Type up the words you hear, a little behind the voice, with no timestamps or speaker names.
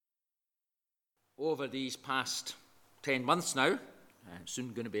Over these past 10 months now,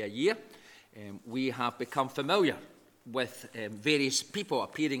 soon going to be a year, we have become familiar with various people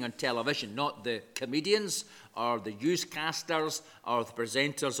appearing on television, not the comedians or the newscasters or the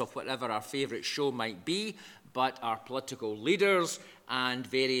presenters of whatever our favourite show might be, but our political leaders and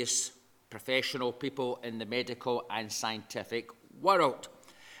various professional people in the medical and scientific world.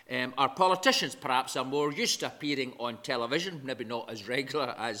 Our politicians perhaps are more used to appearing on television, maybe not as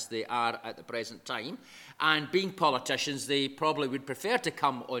regular as they are at the present time. And being politicians, they probably would prefer to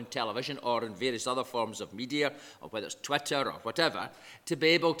come on television or in various other forms of media, or whether it's Twitter or whatever, to be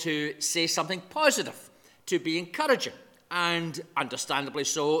able to say something positive, to be encouraging. And understandably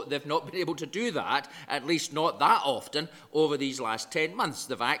so, they've not been able to do that, at least not that often, over these last 10 months.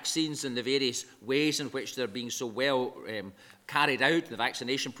 The vaccines and the various ways in which they're being so well carried out, the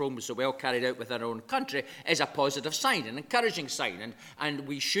vaccination program is so well carried out within our own country, is a positive sign, an encouraging sign. And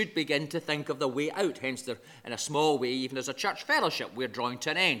we should begin to think of the way out. Hence, in a small way, even as a church fellowship, we're drawing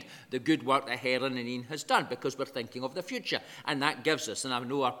to an end the good work that Helen and Ian has done, because we're thinking of the future. And that gives us, and I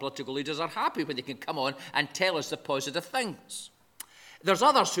know our political leaders are happy when they can come on and tell us the positive things. There's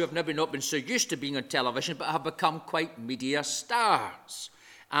others who have maybe not been so used to being on television, but have become quite media stars.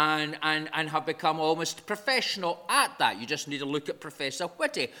 And have become almost professional at that. You just need to look at Professor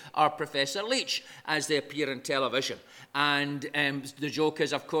Whitty or Professor Leach as they appear on television. And the joke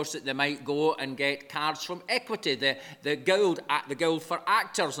is, of course, that they might go and get cards from Equity, the Guild for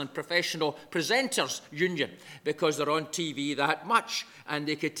Actors and Professional Presenters Union, because they're on TV that much. And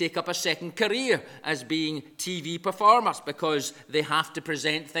they could take up a second career as being TV performers, because they have to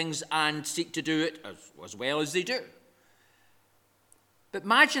present things and seek to do it as well as they do. But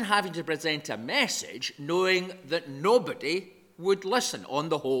imagine having to present a message knowing that nobody would listen. On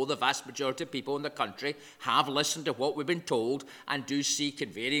the whole, the vast majority of people in the country have listened to what we've been told and do seek in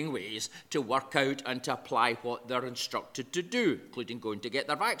varying ways to work out and to apply what they're instructed to do, including going to get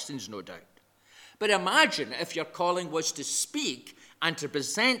their vaccines, no doubt. But imagine if your calling was to speak and to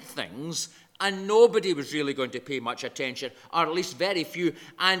present things and nobody was really going to pay much attention, or at least very few.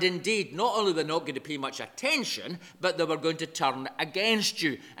 And indeed, not only were they not going to pay much attention, but they were going to turn against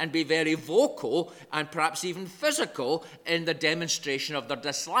you and be very vocal and perhaps even physical in the demonstration of their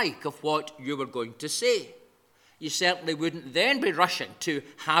dislike of what you were going to say. You certainly wouldn't then be rushing to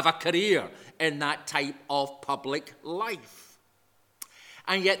have a career in that type of public life.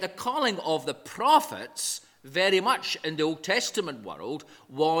 And yet the calling of the prophets, very much in the Old Testament world,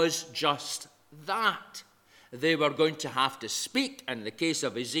 was just that. They were going to have to speak, in the case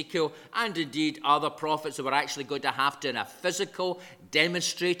of Ezekiel, and indeed other prophets who were actually going to have to, in a physical,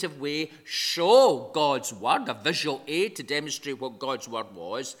 demonstrative way, show God's word, a visual aid to demonstrate what God's word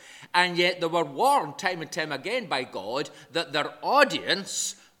was. And yet they were warned time and time again by God that their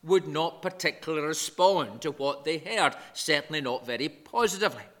audience would not particularly respond to what they heard, certainly not very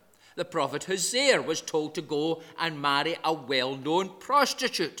positively. The prophet Hosea was told to go and marry a well-known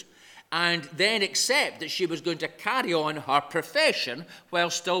prostitute and then accept that she was going to carry on her profession while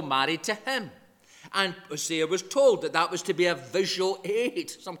still married to him. And Hosea was told that that was to be a visual aid,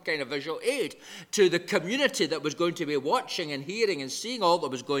 some kind of visual aid, to the community that was going to be watching and hearing and seeing all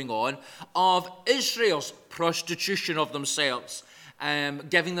that was going on of Israel's prostitution of themselves,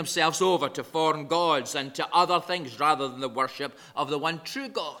 giving themselves over to foreign gods and to other things rather than the worship of the one true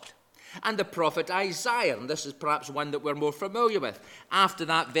God. And the prophet Isaiah, and this is perhaps one that we're more familiar with, after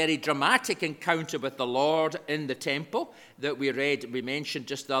that very dramatic encounter with the Lord in the temple that we mentioned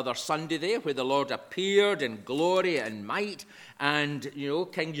just the other Sunday there, where the Lord appeared in glory and might, and,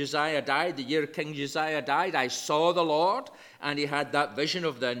 King Uzziah died, the year King Uzziah died, I saw the Lord, and he had that vision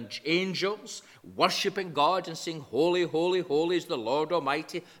of the angels worshipping God and saying, Holy, holy, holy is the Lord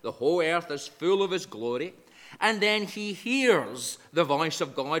Almighty, the whole earth is full of his glory. And then he hears the voice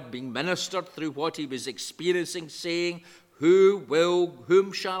of God being ministered through what he was experiencing, saying,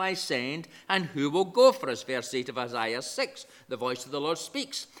 whom shall I send, and who will go for us? Verse 8 of Isaiah 6, the voice of the Lord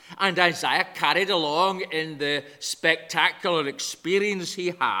speaks. And Isaiah, carried along in the spectacular experience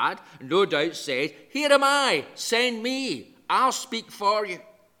he had, no doubt said, Here am I, send me, I'll speak for you.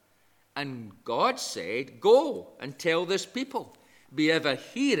 And God said, Go and tell this people, be ever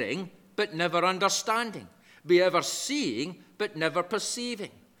hearing, but never understanding. Be ever seeing, but never perceiving.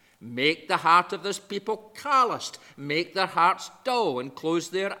 Make the heart of this people calloused. Make their hearts dull and close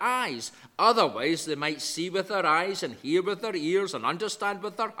their eyes. Otherwise they might see with their eyes and hear with their ears and understand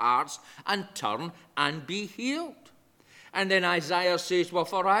with their hearts and turn and be healed. And then Isaiah says, Well,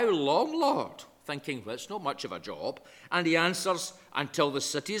 for how long, Lord? thinking, well, it's not much of a job. And he answers, until the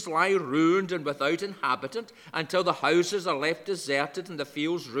cities lie ruined and without inhabitant, until the houses are left deserted and the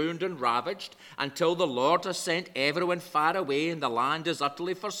fields ruined and ravaged, until the Lord has sent everyone far away and the land is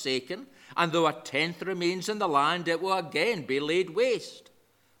utterly forsaken, and though a tenth remains in the land, it will again be laid waste.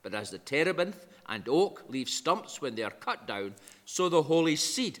 But as the terebinth and oak leave stumps when they are cut down, so the holy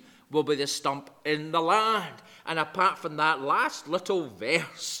seed will be the stump in the land. And apart from that last little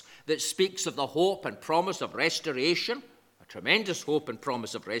verse that speaks of the hope and promise of restoration, a tremendous hope and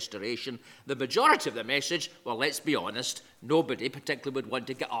promise of restoration, the majority of the message, well, let's be honest, nobody particularly would want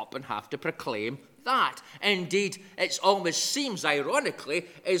to get up and have to proclaim that. Indeed, it almost seems, ironically,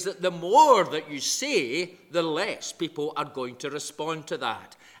 is that the more that you say, the less people are going to respond to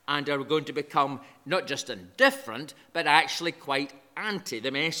that and are going to become not just indifferent, but actually quite anti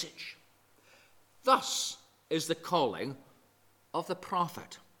the message. Thus is the calling of the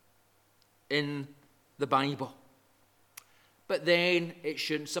prophet in the Bible. But then it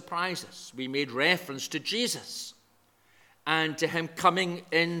shouldn't surprise us. We made reference to Jesus and to him coming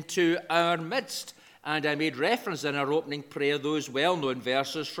into our midst. And I made reference in our opening prayer, those well-known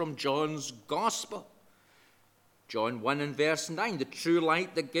verses from John's Gospel. John 1 and verse 9, the true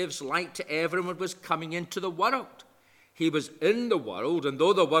light that gives light to everyone was coming into the world. He was in the world, and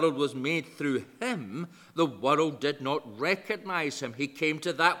though the world was made through him, the world did not recognize him. He came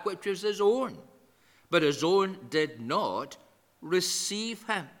to that which was his own, but his own did not receive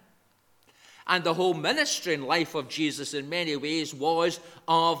him. And the whole ministry and life of Jesus in many ways was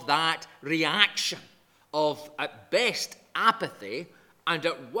of that reaction of, at best, apathy, and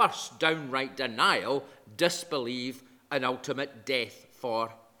at worst, downright denial, disbelief, and ultimate death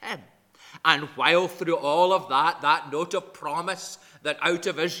for him. And while through all of that, that note of promise that out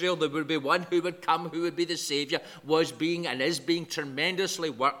of Israel there would be one who would come, who would be the Savior, was being and is being tremendously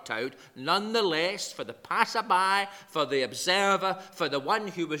worked out, nonetheless, for the passerby, for the observer, for the one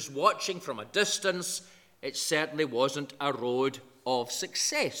who was watching from a distance, it certainly wasn't a road of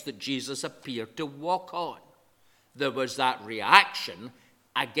success that Jesus appeared to walk on. There was that reaction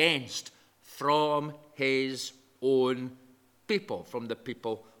against from his own people, from the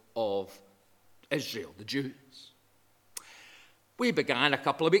people of Israel, the Jews. We began a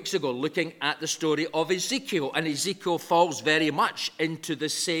couple of weeks ago looking at the story of Ezekiel, and Ezekiel falls very much into the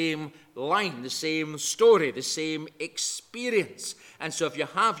same line, the same story, the same experience. And so if you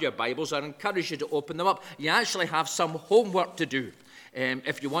have your Bibles, I encourage you to open them up. You actually have some homework to do.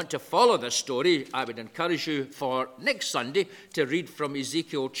 If you want to follow this story, I would encourage you for next Sunday to read from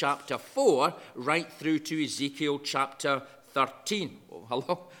Ezekiel chapter 4 right through to Ezekiel chapter 13. Oh,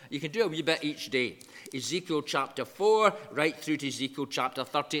 hello. You can do a wee bit each day. Ezekiel chapter 4 right through to Ezekiel chapter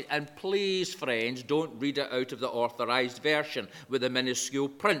 13. And please, friends, don't read it out of the authorized version with a minuscule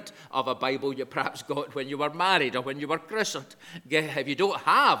print of a Bible you perhaps got when you were married or when you were christened. If you don't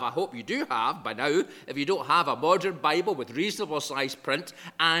have, I hope you do have by now, if you don't have a modern Bible with reasonable size print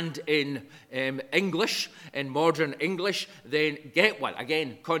and in English, in modern English, then get one.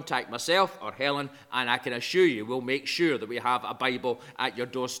 Again, contact myself or Helen, and I can assure you we'll make sure that we have a Bible at your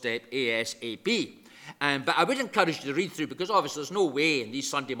doorstep ASAP. But I would encourage you to read through, because obviously there's no way in these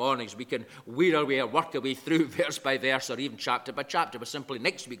Sunday mornings we can wear our way or work our way through verse by verse or even chapter by chapter. We're simply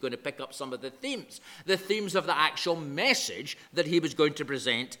next week going to pick up some of the themes of the actual message that he was going to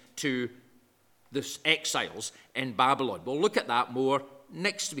present to the exiles in Babylon. We'll look at that more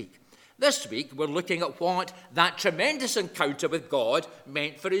next week. This week, we're looking at what that tremendous encounter with God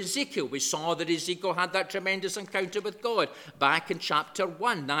meant for Ezekiel. We saw that Ezekiel had that tremendous encounter with God back in chapter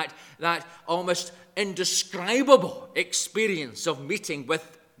 1, that almost indescribable experience of meeting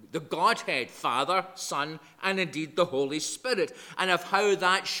with the Godhead, Father, Son, and indeed the Holy Spirit, and of how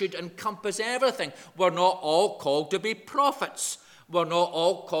that should encompass everything. We're not all called to be prophets. We're not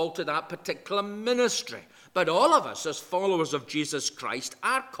all called to that particular ministry. But all of us, as followers of Jesus Christ,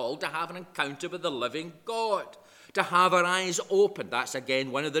 are called to have an encounter with the living God, to have our eyes open. That's,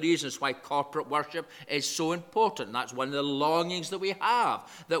 again, one of the reasons why corporate worship is so important. That's one of the longings that we have,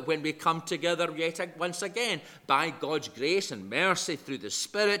 that when we come together yet once again, by God's grace and mercy through the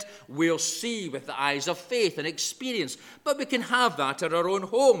Spirit, we'll see with the eyes of faith and experience. But we can have that in our own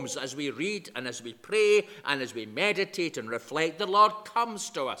homes as we read and as we pray and as we meditate and reflect. The Lord comes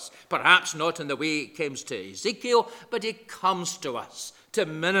to us, perhaps not in the way He comes to Ezekiel, but He comes to us to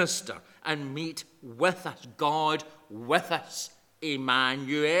minister and meet with us, God with us,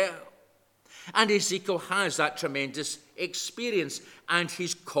 Emmanuel. And Ezekiel has that tremendous experience, and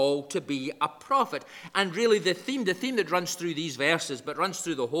he's called to be a prophet. And really the theme that runs through these verses, but runs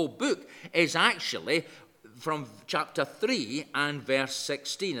through the whole book, is actually from chapter 3 and verse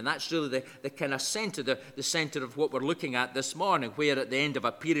 16. And that's really the kind of center, the center of what we're looking at this morning, where at the end of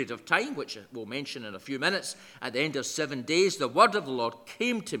a period of time, which we'll mention in a few minutes, at the end of 7 days, the word of the Lord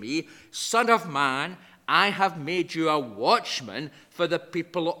came to me, Son of man, I have made you a watchman for the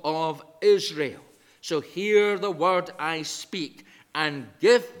people of Israel. So hear the word I speak and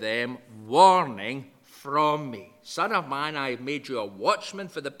give them warning from me. Son of man, I have made you a watchman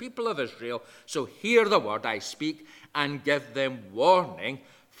for the people of Israel. So hear the word I speak and give them warning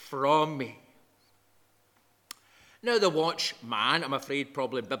from me. Now the watchman, I'm afraid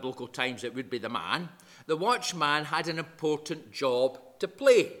probably in biblical times it would be the man. The watchman had an important job to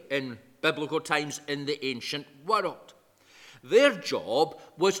play in biblical times in the ancient world. Their job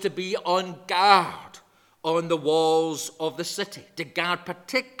was to be on guard on the walls of the city, to guard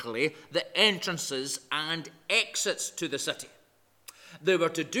particularly the entrances and exits to the city. They were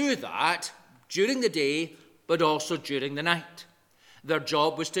to do that during the day, but also during the night. Their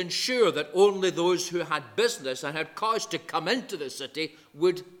job was to ensure that only those who had business and had cause to come into the city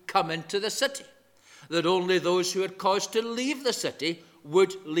would come into the city, that only those who had cause to leave the city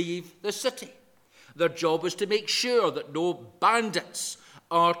would leave the city. Their job was to make sure that no bandits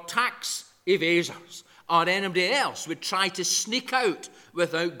or tax evasers or anybody else would try to sneak out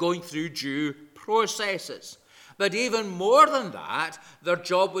without going through due processes. But even more than that, their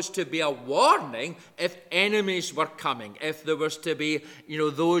job was to be a warning if enemies were coming, if there was to be,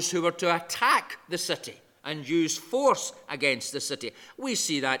 those who were to attack the city and use force against the city. We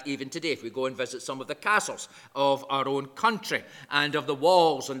see that even today if we go and visit some of the castles of our own country and of the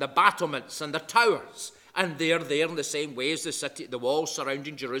walls and the battlements and the towers. And they're there in the same way as the walls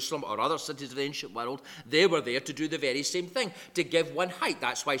surrounding Jerusalem or other cities of the ancient world. They were there to do the very same thing, to give one height.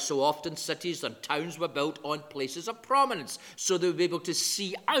 That's why so often cities and towns were built on places of prominence, so they would be able to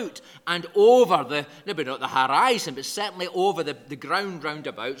see out and over maybe not the horizon, but certainly over the ground round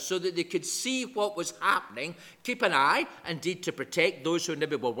about, so that they could see what was happening, keep an eye, indeed to protect those who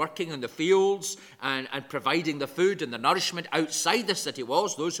maybe were working in the fields and providing the food and the nourishment outside the city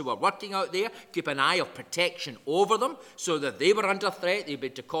walls. Those who were working out there, keep an eye of protection over them, so that they were under threat. They'd be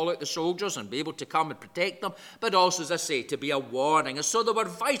able to call out the soldiers and be able to come and protect them, but also, as I say, to be a warning. And so they were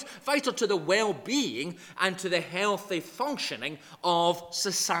vital to the well-being and to the healthy functioning of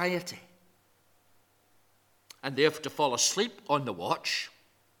society. And therefore to fall asleep on the watch,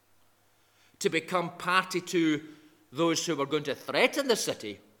 to become party to those who were going to threaten the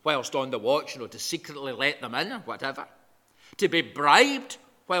city whilst on the watch, to secretly let them in or whatever, to be bribed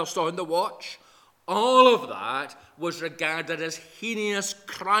whilst on the watch. All of that was regarded as heinous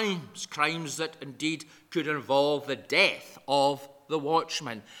crimes that indeed could involve the death of the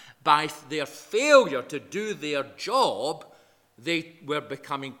watchman. By their failure to do their job, they were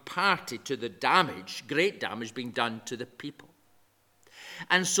becoming party to the great damage being done to the people.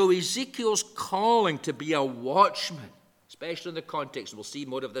 And so Ezekiel's calling to be a watchman, especially in the context, we'll see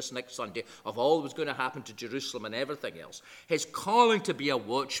more of this next Sunday, of all that was going to happen to Jerusalem and everything else. His calling to be a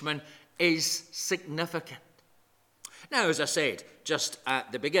watchman is significant. Now, as I said just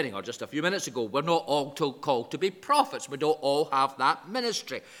at the beginning, or just a few minutes ago, we're not all called to be prophets. We don't all have that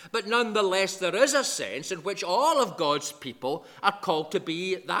ministry. But nonetheless, there is a sense in which all of God's people are called to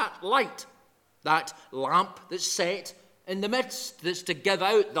be that light, that lamp that's set in the midst, that's to give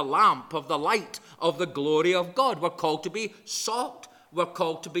out the lamp of the light of the glory of God. We're called to be salt. We're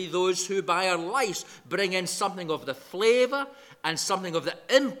called to be those who by our lives bring in something of the flavour and something of the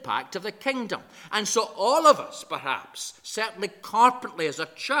impact of the kingdom. And so all of us, perhaps, certainly corporately as a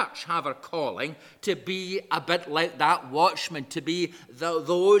church, have our calling to be a bit like that watchman, to be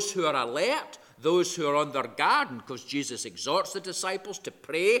those who are alert, those who are on their guard, because Jesus exhorts the disciples to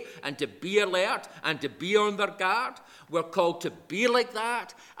pray and to be alert and to be on their guard. We're called to be like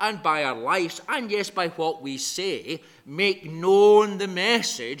that, and by our lives, and yes, by what we say, make known the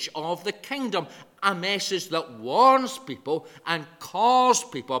message of the kingdom, a message that warns people and calls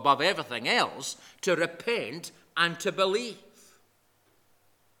people, above everything else, to repent and to believe.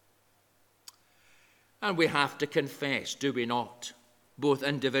 And we have to confess, do we not? Both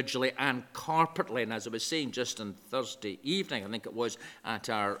individually and corporately. And as I was saying just on Thursday evening, I think it was, at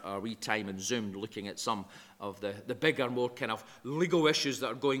our wee time in Zoom, looking at some of the bigger, more kind of legal issues that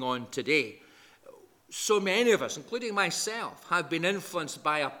are going on today. So many of us, including myself, have been influenced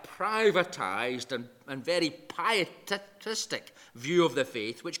by a privatized and very pietistic view of the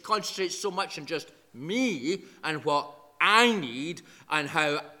faith, which concentrates so much on just me and what I need and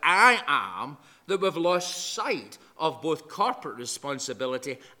how I am, that we've lost sight of both corporate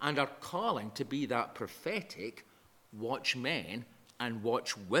responsibility and our calling to be that prophetic watchmen and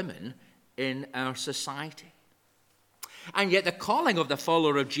watchwomen in our society. And yet the calling of the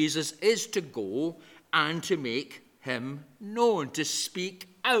follower of Jesus is to go and to make him known, to speak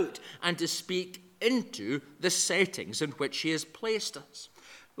out and to speak into the settings in which he has placed us.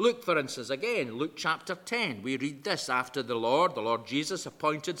 Look, for instance, again, Luke chapter 10. We read this: after the Lord Jesus,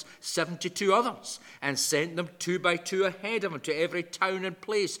 appointed 72 others and sent them 2 by 2 ahead of him to every town and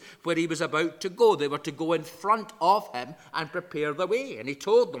place where he was about to go. They were to go in front of him and prepare the way. And he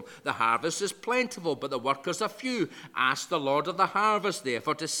told them, the harvest is plentiful, but the workers are few. Ask the Lord of the harvest,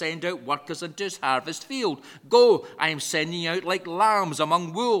 therefore, to send out workers into his harvest field. Go, I am sending you out like lambs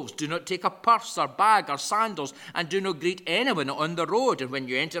among wolves. Do not take a purse or bag or sandals, and do not greet anyone on the road. And when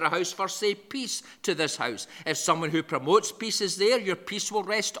you enter a house, first say peace to this house. If someone who promotes peace is there, your peace will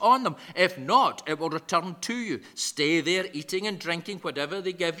rest on them. If not, it will return to you. Stay there, eating and drinking whatever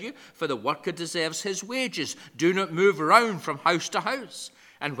they give you, for the worker deserves his wages. Do not move around from house to house.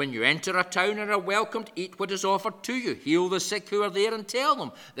 And when you enter a town and are welcomed, eat what is offered to you. Heal the sick who are there and tell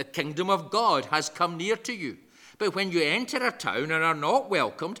them, the kingdom of God has come near to you. But when you enter a town and are not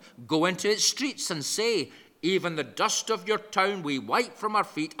welcomed, go into its streets and say, even the dust of your town we wipe from our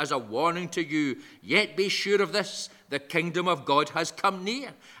feet as a warning to you. Yet be sure of this, the kingdom of God has come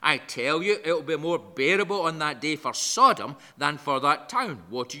near. I tell you, it will be more bearable on that day for Sodom than for that town.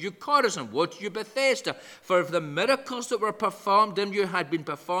 Woe to you, Chorazin! Woe to you, Bethesda! For if the miracles that were performed in you had been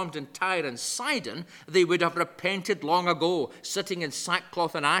performed in Tyre and Sidon, they would have repented long ago, sitting in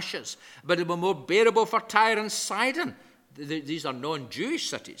sackcloth and ashes. But it will be more bearable for Tyre and Sidon. These are non-Jewish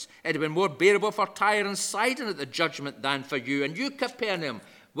cities. It would have been more bearable for Tyre and Sidon at the judgment than for you. And you, Capernaum,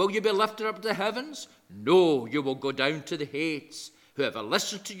 will you be lifted up to the heavens? No, you will go down to the Hades. Whoever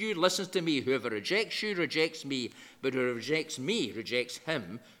listens to you listens to me. Whoever rejects you rejects me. But whoever rejects me rejects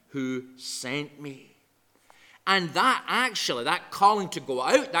him who sent me. And that calling to go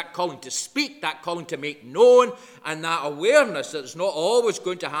out, that calling to speak, that calling to make known, and that awareness that it's not always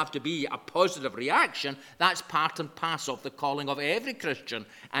going to have to be a positive reaction, that's part and parcel of the calling of every Christian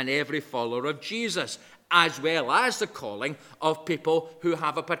and every follower of Jesus, as well as the calling of people who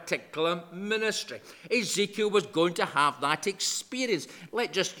have a particular ministry. Ezekiel was going to have that experience.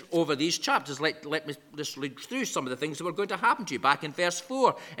 Over these chapters, let me just read through some of the things that were going to happen to you. Back in verse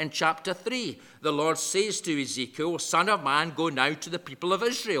 4, in chapter 3, the Lord says to Ezekiel, Son of man, go now to the people of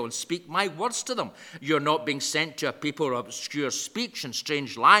Israel and speak my words to them. You're not being sent to a people of obscure speech and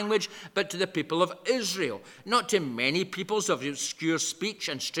strange language, but to the people of Israel, not to many peoples of obscure speech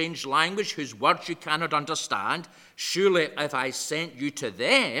and strange language whose words you cannot understand. Surely if I sent you to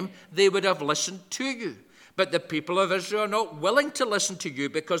them, they would have listened to you. But the people of Israel are not willing to listen to you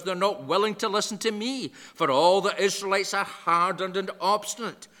because they're not willing to listen to me. For all the Israelites are hardened and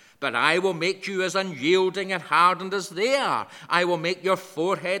obstinate. But I will make you as unyielding and hardened as they are. I will make your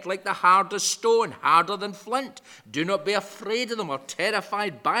forehead like the hardest stone, harder than flint. Do not be afraid of them or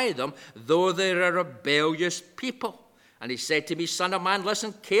terrified by them, though they are a rebellious people. And he said to me, Son of man,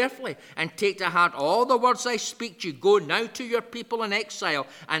 listen carefully and take to heart all the words I speak to you. Go now to your people in exile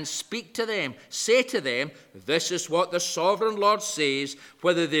and speak to them. Say to them, this is what the sovereign Lord says,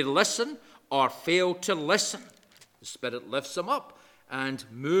 whether they listen or fail to listen. The Spirit lifts them up and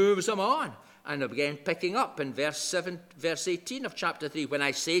moves them on. And again, picking up in verse 18 of chapter 3, when I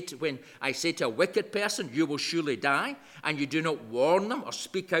say to a wicked person, you will surely die, and you do not warn them or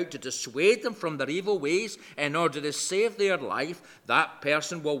speak out to dissuade them from their evil ways in order to save their life, that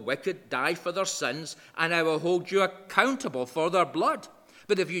person will die for their sins, and I will hold you accountable for their blood.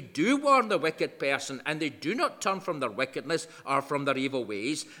 But if you do warn the wicked person and they do not turn from their wickedness or from their evil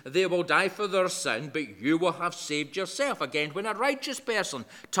ways, they will die for their sin, but you will have saved yourself. Again, when a righteous person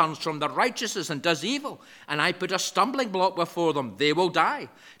turns from their righteousness and does evil, and I put a stumbling block before them, they will die.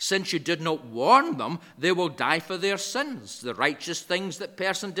 Since you did not warn them, they will die for their sins. The righteous things that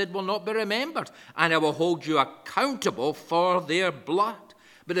person did will not be remembered, and I will hold you accountable for their blood.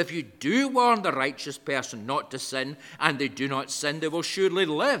 But if you do warn the righteous person not to sin, and they do not sin, they will surely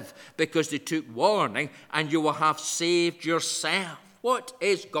live, because they took warning, and you will have saved yourself. What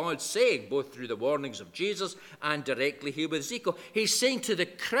is God saying, both through the warnings of Jesus and directly here with Ezekiel? He's saying to the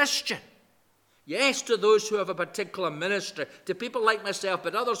Christian, yes, to those who have a particular ministry, to people like myself,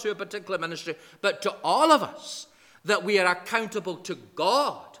 but others who have a particular ministry, but to all of us, that we are accountable to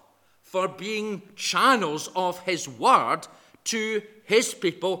God for being channels of his word to his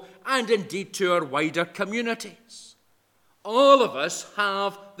people and indeed to our wider communities. All of us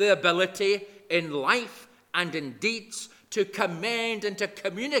have the ability in life and in deeds to commend and to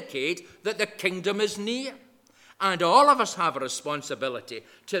communicate that the kingdom is near. And all of us have a responsibility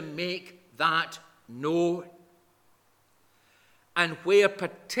to make that known. And where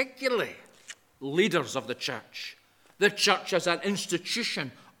particularly leaders of the church as an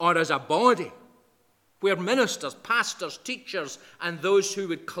institution or as a body, where ministers, pastors, teachers, and those who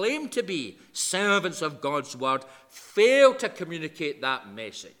would claim to be servants of God's word fail to communicate that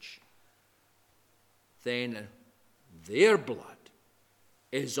message, then their blood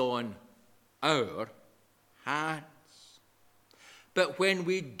is on our hands. But when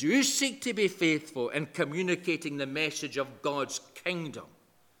we do seek to be faithful in communicating the message of God's kingdom,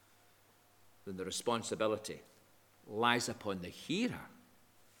 then the responsibility lies upon the hearer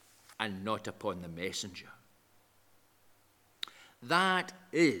and not upon the messenger. That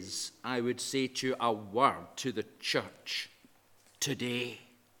is, I would say, to a word to the church today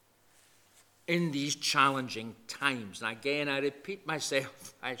in these challenging times. And again, I repeat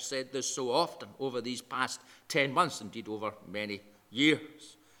myself, I've said this so often over these past 10 months, indeed over many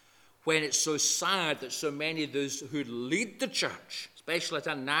years, when it's so sad that so many of those who lead the church, especially at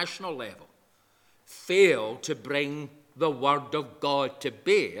a national level, fail to bring the word of God to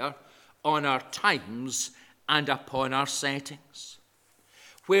bear on our times and upon our settings.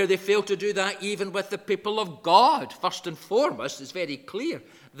 Where they fail to do that even with the people of God. First and foremost, it's very clear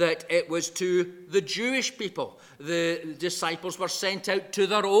that it was to the Jewish people. The disciples were sent out to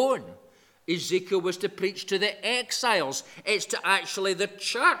their own. Ezekiel was to preach to the exiles. It's to actually the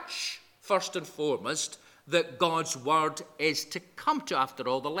church, first and foremost, that God's word is to come to. After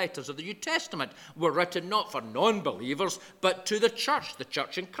all, the letters of the New Testament were written not for non-believers, but to the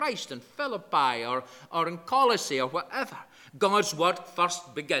church in Christ, in Philippi or in Colossae or whatever. God's word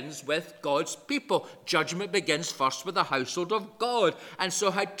first begins with God's people. Judgment begins first with the household of God. And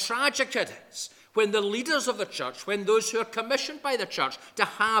so how tragic it is when the leaders of the church, when those who are commissioned by the church to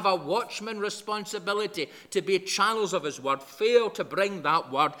have a watchman responsibility, to be channels of his word, fail to bring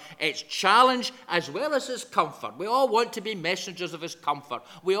that word, its challenge as well as his comfort. We all want to be messengers of his comfort.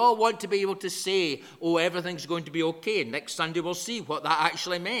 We all want to be able to say, oh, everything's going to be okay. Next Sunday we'll see what that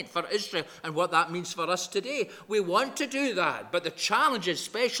actually meant for Israel and what that means for us today. We want to do that, but the challenge,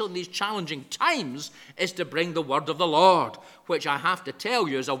 especially in these challenging times, is to bring the word of the Lord, which I have to tell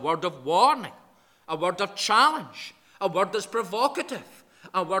you is a word of warning. A word of challenge, a word that's provocative,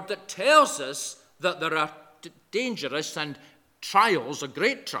 a word that tells us that there are dangerous and trials, or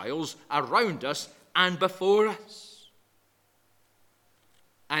great trials, around us and before us.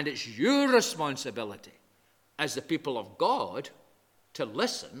 And it's your responsibility as the people of God to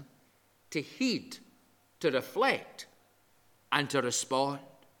listen, to heed, to reflect, and to respond.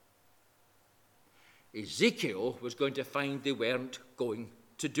 Ezekiel was going to find they weren't going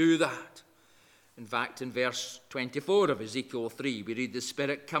to do that. In fact, in verse 24 of Ezekiel 3, we read, the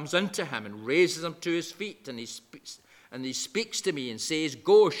Spirit comes into him and raises him to his feet, and he speaks to me and says,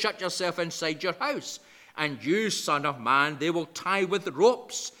 go, shut yourself inside your house, and you, son of man, they will tie with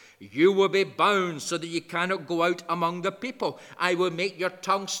ropes. You will be bound so that you cannot go out among the people. I will make your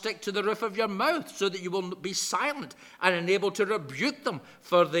tongue stick to the roof of your mouth so that you will be silent and unable to rebuke them,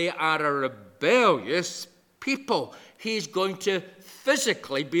 for they are a rebellious people. He's going to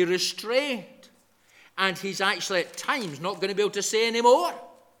physically be restrained. And he's actually at times not going to be able to say any more,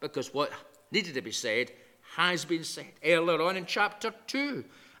 because what needed to be said has been said. Earlier on in chapter 2,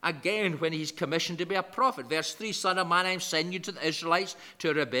 again, when he's commissioned to be a prophet, verse 3, Son of man, I am sending you to the Israelites, to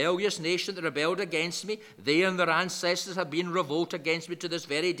a rebellious nation that rebelled against me. They and their ancestors have been revolt against me to this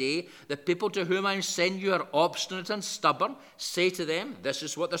very day. The people to whom I am sending you are obstinate and stubborn. Say to them, this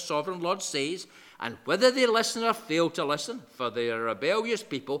is what the sovereign Lord says, and whether they listen or fail to listen, for they are rebellious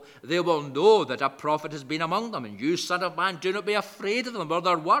people, they will know that a prophet has been among them. And you, son of man, do not be afraid of them or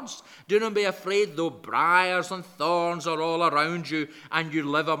their words. Do not be afraid, though briars and thorns are all around you, and you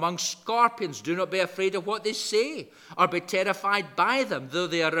live among scorpions. Do not be afraid of what they say, or be terrified by them, though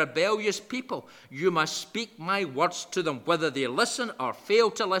they are rebellious people. You must speak my words to them, whether they listen or fail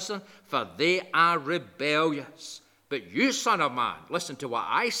to listen, for they are rebellious. But you, son of man, listen to what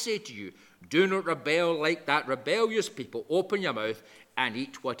I say to you. Do not rebel like that rebellious people. Open your mouth and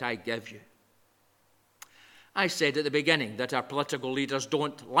eat what I give you. I said at the beginning that our political leaders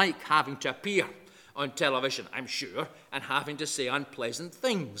don't like having to appear on television, I'm sure, and having to say unpleasant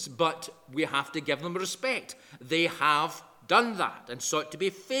things, but we have to give them respect. They have done that and sought to be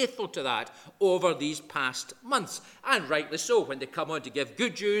faithful to that over these past months, and rightly so. When they come on to give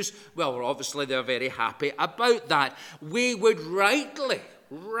good news, well, obviously they're very happy about that. We would rightly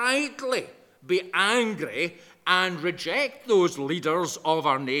be angry and reject those leaders of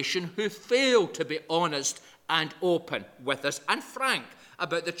our nation who fail to be honest and open with us and frank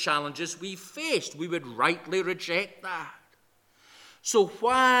about the challenges we faced. We would rightly reject that. So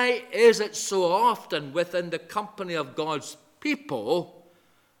why is it so often within the company of God's people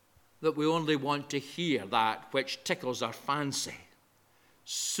that we only want to hear that which tickles our fancy,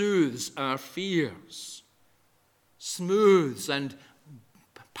 soothes our fears, smooths and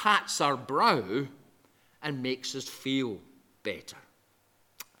pats our brow, and makes us feel better.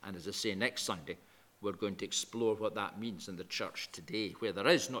 And as I say, next Sunday, we're going to explore what that means in the church today, where there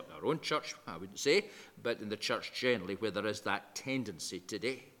is, not in our own church, I wouldn't say, but in the church generally, where there is that tendency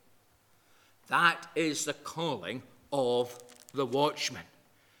today. That is the calling of the watchman.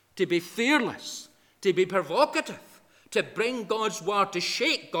 To be fearless, to be provocative, to bring God's word, to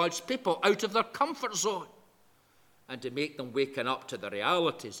shake God's people out of their comfort zone, and to make them waken up to the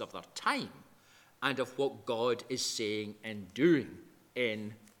realities of their time and of what God is saying and doing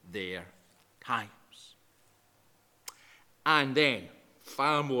in their times. And then,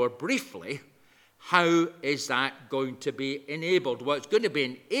 far more briefly, how is that going to be enabled? Well, it's going to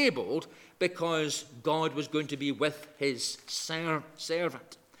be enabled because God was going to be with his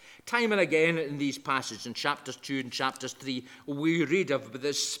servant. Time and again in these passages, in chapters 2 and chapters 3, we read of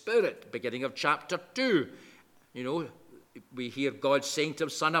the Spirit, beginning of chapter 2. You know, we hear God saying to him,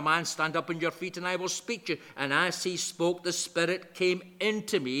 Son of man, stand up on your feet and I will speak to you. And as he spoke, the Spirit came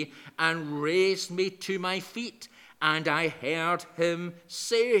into me and raised me to my feet. And I heard him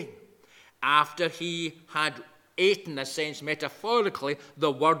saying, after he had eaten, in a sense, metaphorically,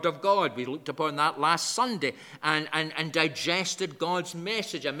 the Word of God. We looked upon that last Sunday and digested God's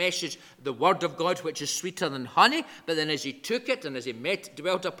message, a message, the Word of God, which is sweeter than honey. But then as he took it and as he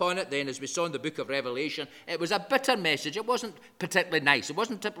dwelt upon it, then as we saw in the book of Revelation, it was a bitter message. It wasn't particularly nice. It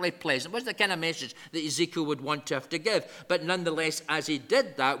wasn't particularly pleasant. It wasn't the kind of message that Ezekiel would want to have to give. But nonetheless, as he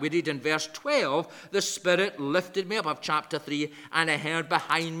did that, we read in verse 12, the Spirit lifted me up of chapter 3, and I heard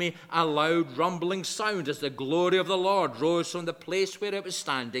behind me a loud rumbling sound as the glory of the Lord rose from the place where it was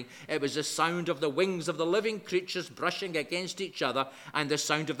standing. It was the sound of the wings of the living creatures brushing against each other, and the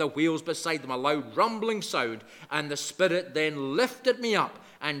sound of the wheels beside them, a loud rumbling sound. And the Spirit then lifted me up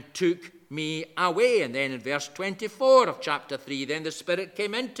and took me away. And then in verse 24 of chapter 3, then the Spirit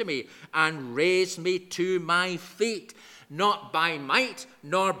came into me and raised me to my feet. Not by might,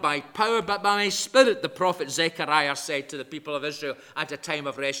 nor by power, but by my Spirit, the prophet Zechariah said to the people of Israel at a time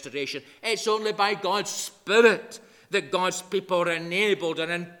of restoration. It's only by God's Spirit that God's people are enabled and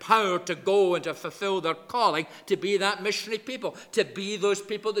empowered to go and to fulfill their calling, to be that missionary people, to be those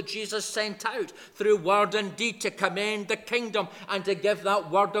people that Jesus sent out through word and deed to commend the kingdom and to give that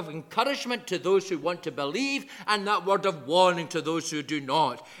word of encouragement to those who want to believe and that word of warning to those who do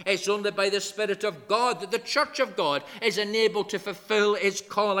not. It's only by the Spirit of God that the church of God is enabled to fulfill its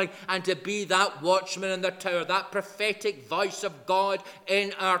calling and to be that watchman in the tower, that prophetic voice of God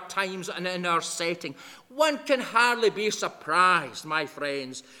in our times and in our setting. One can hardly be surprised, my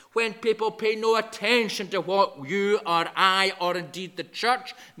friends, when people pay no attention to what you or I or indeed the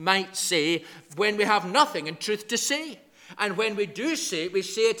church might say when we have nothing in truth to say. And when we do say it, we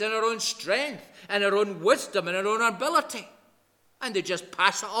say it in our own strength, in our own wisdom, in our own ability. And they just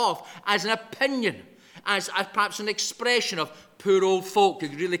pass it off as an opinion, as perhaps an expression of poor old folk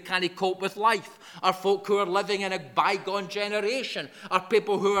who really can't cope with life, or folk who are living in a bygone generation, or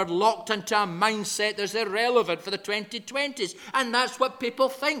people who are locked into a mindset that's irrelevant for the 2020s. And that's what people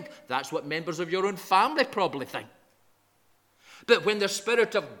think. That's what members of your own family probably think. But when the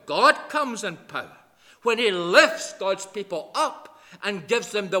Spirit of God comes in power, when he lifts God's people up and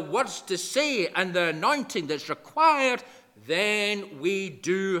gives them the words to say and the anointing that's required, then we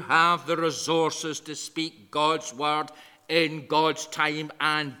do have the resources to speak God's word in God's time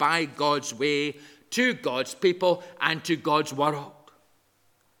and by God's way to God's people and to God's world.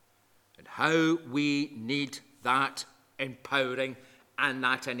 And how we need that empowering and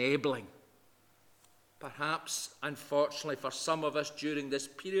that enabling. Perhaps, unfortunately, for some of us during this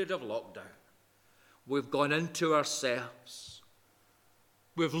period of lockdown, we've gone into ourselves.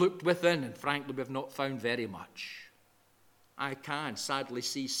 We've looked within, and frankly, we've not found very much. I can sadly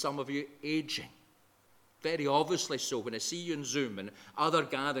see some of you aging. Very obviously so when I see you in Zoom and other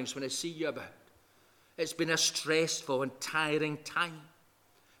gatherings, when I see you about. It's been a stressful and tiring time.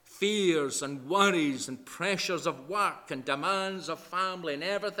 Fears and worries and pressures of work and demands of family and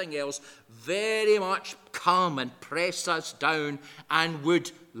everything else very much come and press us down and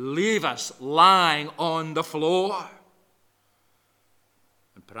would leave us lying on the floor.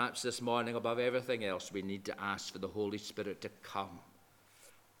 And perhaps this morning, above everything else, we need to ask for the Holy Spirit to come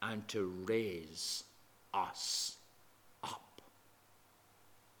and to raise us up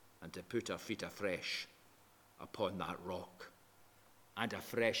and to put our feet afresh upon that rock and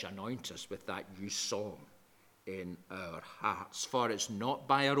afresh anoint us with that new song in our hearts. For it's not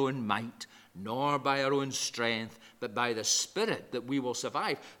by our own might, nor by our own strength, but by the Spirit that we will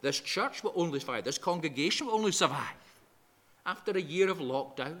survive. This church will only survive. This congregation will only survive. After a year of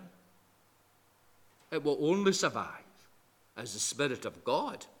lockdown, it will only survive as the Spirit of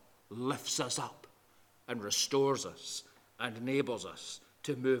God lifts us up and restores us and enables us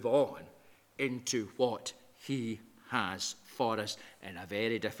to move on into what he has for us in a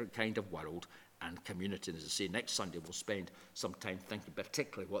very different kind of world and community. And as I say, next Sunday we'll spend some time thinking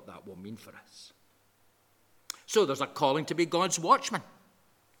particularly what that will mean for us. So there's a calling to be God's watchman.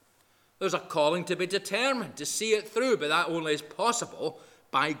 There's a calling to be determined, to see it through, but that only is possible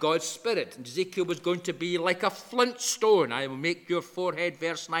by God's Spirit. And Ezekiel was going to be like a flint stone. I will make your forehead,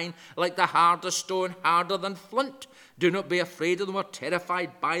 verse 9, like the hardest stone, harder than flint. Do not be afraid of them or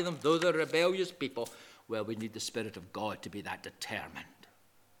terrified by them, though they're rebellious people. Well, we need the Spirit of God to be that determined.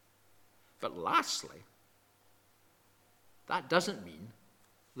 But lastly, that doesn't mean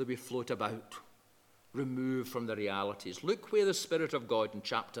that we float about, removed from the realities. Look where the Spirit of God in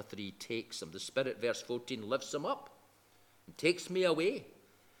chapter 3 takes him. The Spirit, verse 14, lifts him up and takes me away.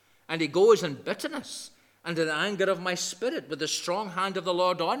 And he goes in bitterness and in the anger of my spirit with the strong hand of the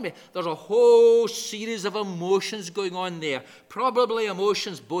Lord on me. There's a whole series of emotions going on there. Probably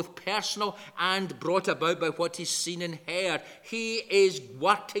emotions both personal and brought about by what he's seen and heard. He is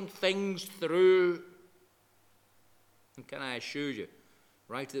working things through. And can I assure you,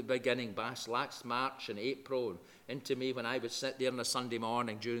 right at the beginning, last March and April, and into May, when I would sit there on a Sunday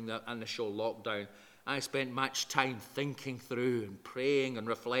morning during the initial lockdown, I spent much time thinking through and praying and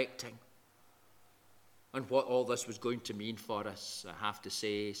reflecting on what all this was going to mean for us. I have to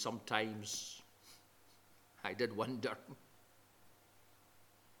say, sometimes I did wonder.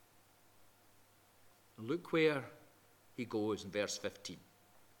 Look where he goes in verse 15.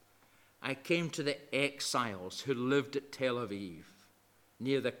 I came to the exiles who lived at Tel Aviv,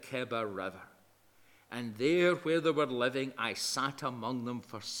 near the Kebar River. And there where they were living, I sat among them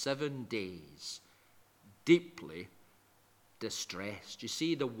for 7 days, deeply distressed. You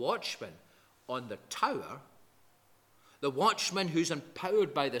see, the watchman on the tower, the watchman who's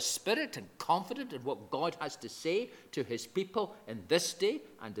empowered by the Spirit and confident in what God has to say to his people in this day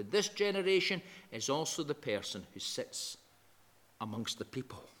and in this generation, is also the person who sits amongst the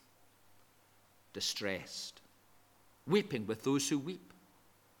people, distressed, weeping with those who weep,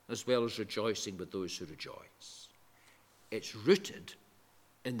 as well as rejoicing with those who rejoice. It's rooted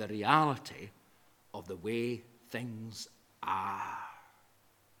in the reality of the way things are.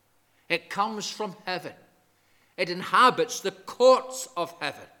 It comes from heaven. It inhabits the courts of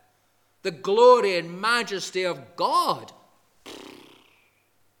heaven. The glory and majesty of God.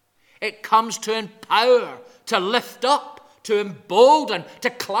 It comes to empower, to lift up, to embolden, to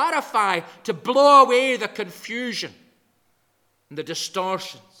clarify, to blow away the confusion and the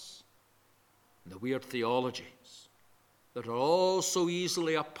distortions and the weird theologies that are all so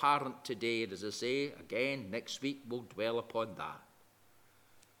easily apparent today. And as I say, again, next week we'll dwell upon that.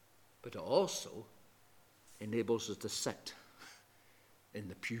 But it also enables us to sit in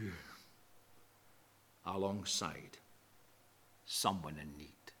the pew alongside someone in need.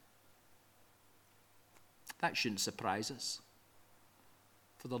 That shouldn't surprise us.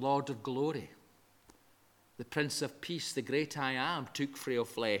 For the Lord of glory, the Prince of Peace, the great I Am, took frail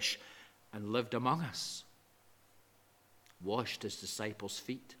flesh and lived among us, washed his disciples'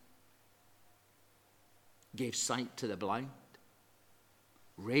 feet, gave sight to the blind,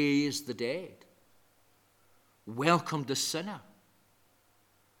 raised the dead, welcomed the sinner,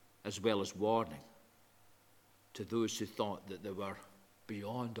 as well as warning to those who thought that they were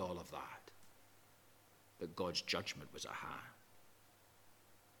beyond all of that God's judgment was at hand.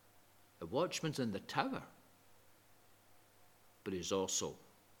 The watchman's in the tower, but he's also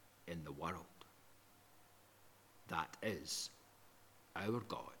in the world. That is our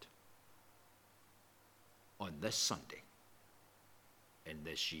God on this Sunday in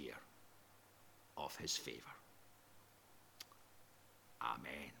this year of his favor.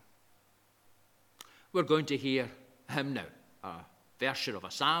 Amen. We're going to hear hymn now, a version of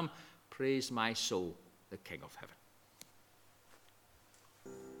a psalm, Praise My Soul, the King of Heaven.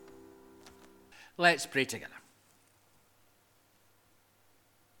 Let's pray together.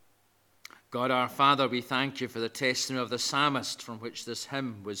 God our Father, we thank you for the testimony of the psalmist from which this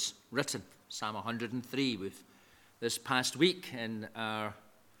hymn was written, Psalm 103. This past week in our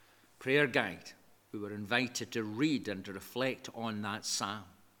prayer guide, we were invited to read and to reflect on that psalm.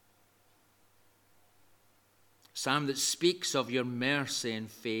 Psalm that speaks of your mercy and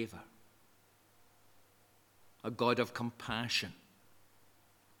favor, a God of compassion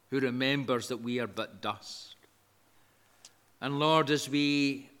who remembers that we are but dust, And Lord, as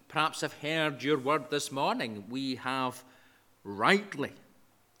we perhaps have heard your word this morning, we have rightly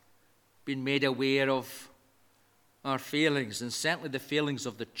been made aware of our failings, and certainly the failings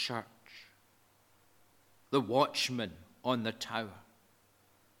of the church, the watchman on the tower,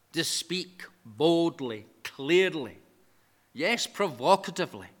 to speak boldly, clearly, yes,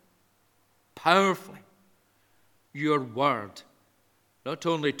 provocatively, powerfully, your word, not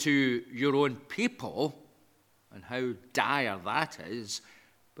only to your own people, and how dire that is,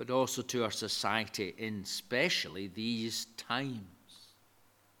 but also to our society in especially these times.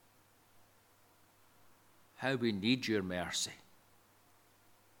 How we need your mercy.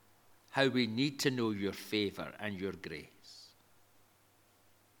 How we need to know your favor and your grace.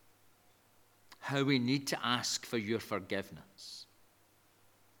 How we need to ask for your forgiveness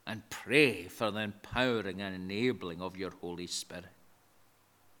and pray for the empowering and enabling of your Holy Spirit.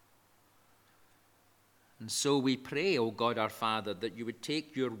 And so we pray, O God our Father, that you would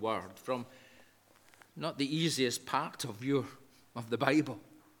take your word from not the easiest part of the Bible,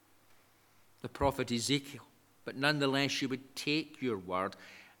 the prophet Ezekiel, but nonetheless you would take your word,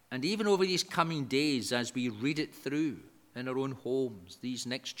 and even over these coming days as we read it through in our own homes, these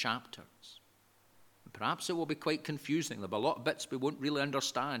next chapters, perhaps it will be quite confusing. There'll be a lot of bits we won't really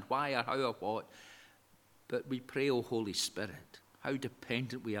understand, why or how or what, but we pray, O Holy Spirit, how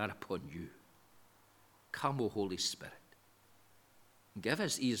dependent we are upon you. Come, O Holy Spirit. Give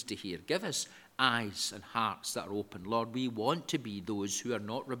us ears to hear. Give us eyes and hearts that are open. Lord, we want to be those who are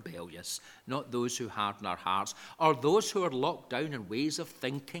not rebellious, not those who harden our hearts, or those who are locked down in ways of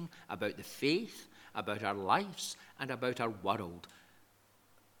thinking about the faith, about our lives, and about our world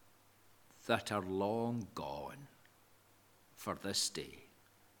that are long gone for this day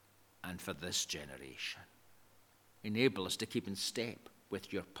and for this generation. Enable us to keep in step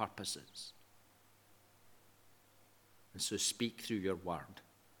with your purposes. And so speak through your word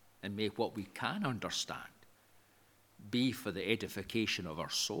and make what we can understand be for the edification of our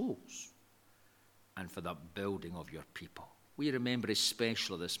souls and for the building of your people. We remember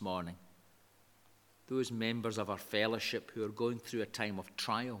especially this morning those members of our fellowship who are going through a time of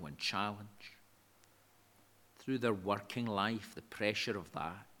trial and challenge, through their working life, the pressure of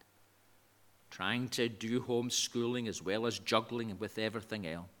that, trying to do homeschooling as well as juggling with everything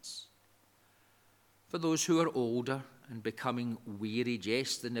else. For those who are older and becoming weary,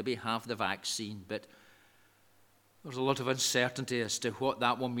 yes, they maybe have the vaccine, but there's a lot of uncertainty as to what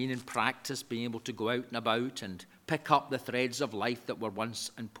that will mean in practice, being able to go out and about and pick up the threads of life that were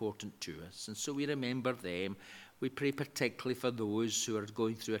once important to us. And so we remember them. We pray particularly for those who are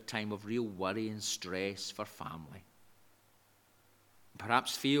going through a time of real worry and stress for family.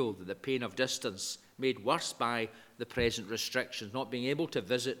 Perhaps feel that the pain of distance, made worse by the present restrictions, not being able to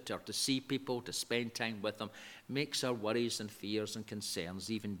visit or to see people, to spend time with them, makes our worries and fears and concerns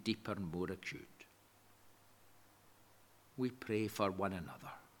even deeper and more acute. We pray for one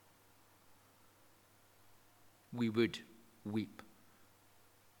another. We would weep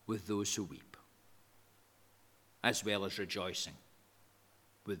with those who weep, as well as rejoicing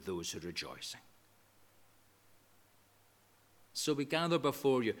with those who are rejoicing. So we gather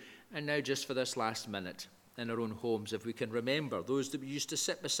before you, and now just for this last minute in our own homes, if we can remember those that we used to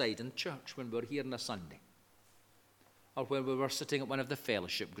sit beside in church when we were here on a Sunday, or when we were sitting at one of the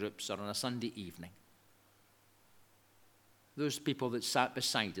fellowship groups or on a Sunday evening. Those people that sat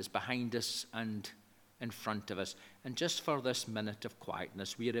beside us, behind us, and in front of us. And just for this minute of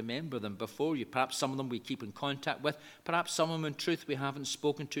quietness, we remember them before you. Perhaps some of them we keep in contact with. Perhaps some of them, in truth, we haven't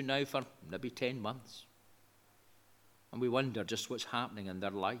spoken to now for maybe 10 months. And we wonder just what's happening in their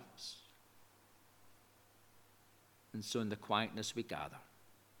lives. And so in the quietness we gather.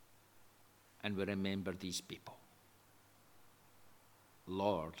 And we remember these people.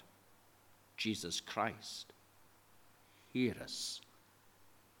 Lord Jesus Christ, hear us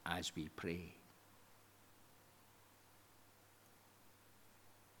as we pray.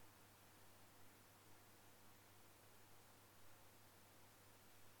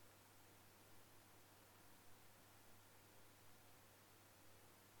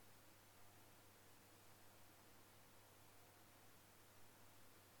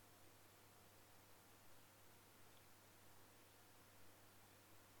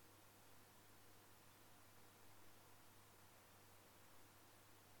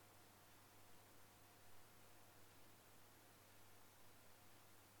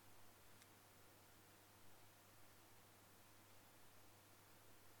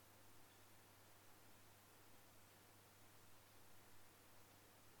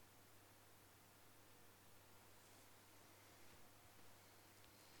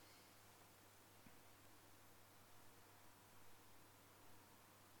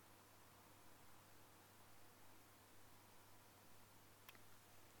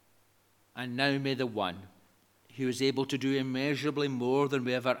 And now may the one who is able to do immeasurably more than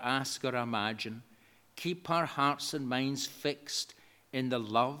we ever ask or imagine keep our hearts and minds fixed in the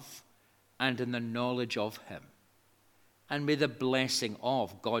love and in the knowledge of him. And may the blessing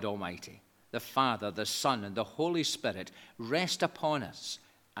of God Almighty, the Father, the Son, and the Holy Spirit rest upon us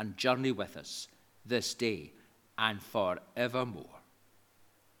and journey with us this day and forevermore.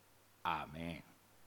 Amen.